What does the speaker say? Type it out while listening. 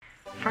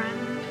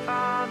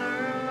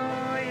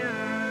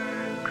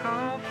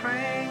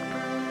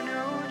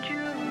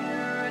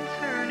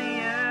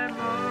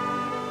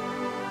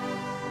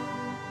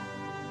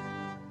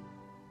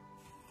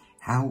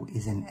How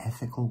is an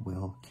ethical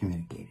will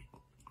communicated?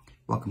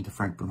 Welcome to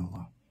Frank Bruno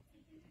Law.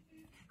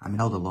 I'm an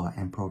elder law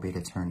and probate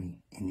attorney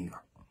in New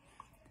York.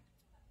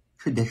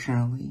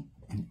 Traditionally,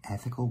 an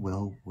ethical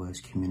will was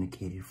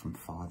communicated from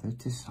father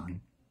to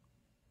son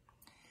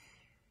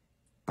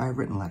by a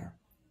written letter.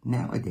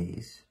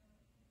 Nowadays,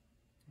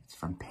 it's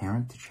from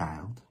parent to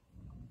child,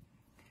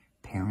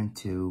 parent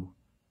to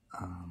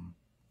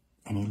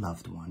any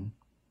loved one.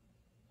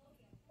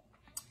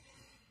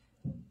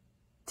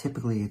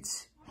 Typically,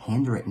 it's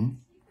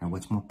handwritten, and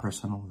what's more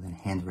personal than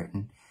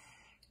handwritten?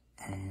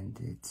 And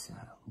it's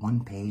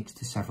 1 page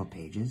to several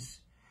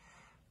pages,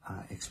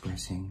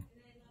 expressing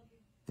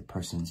the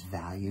person's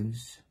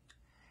values,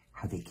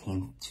 how they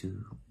came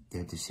to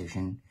their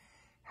decision,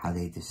 how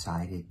they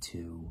decided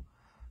to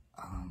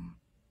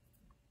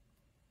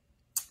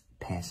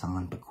pass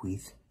on,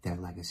 bequeath their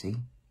legacy.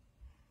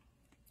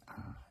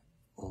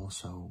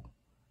 Also,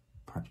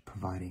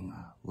 providing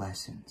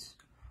lessons,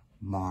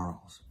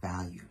 morals,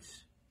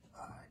 values,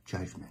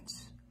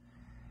 judgments.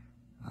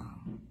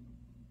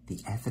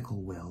 The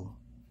ethical will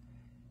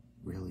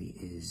really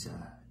is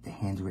the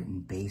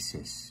handwritten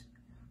basis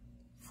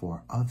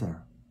for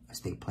other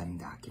estate planning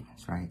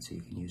documents, right? So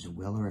you can use a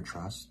will or a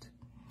trust.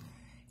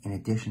 In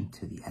addition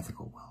to the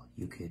ethical will,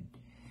 you could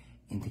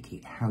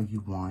indicate how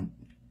you want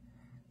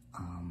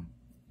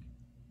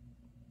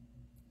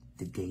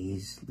the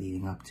days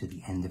leading up to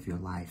the end of your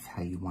life,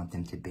 how you want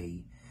them to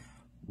be,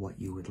 what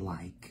you would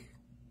like.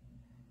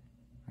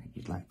 Right?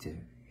 You'd like to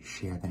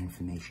share that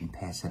information,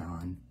 pass it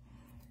on,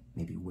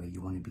 maybe where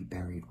you want to be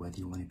buried, whether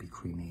you want to be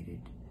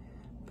cremated,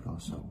 but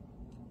also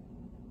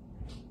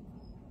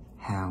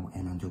how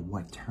and under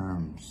what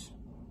terms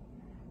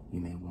you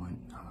may want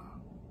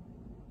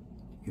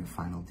your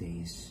final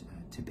days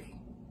to be.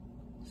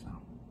 So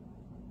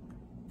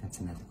that's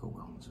an ethical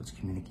will. So it's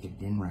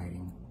communicated in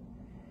writing,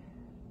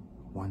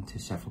 1 to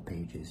several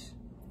pages,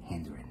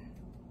 handwritten.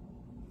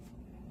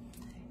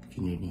 If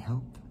you need any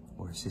help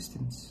or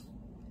assistance,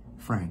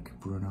 Frank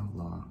Bruno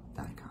Law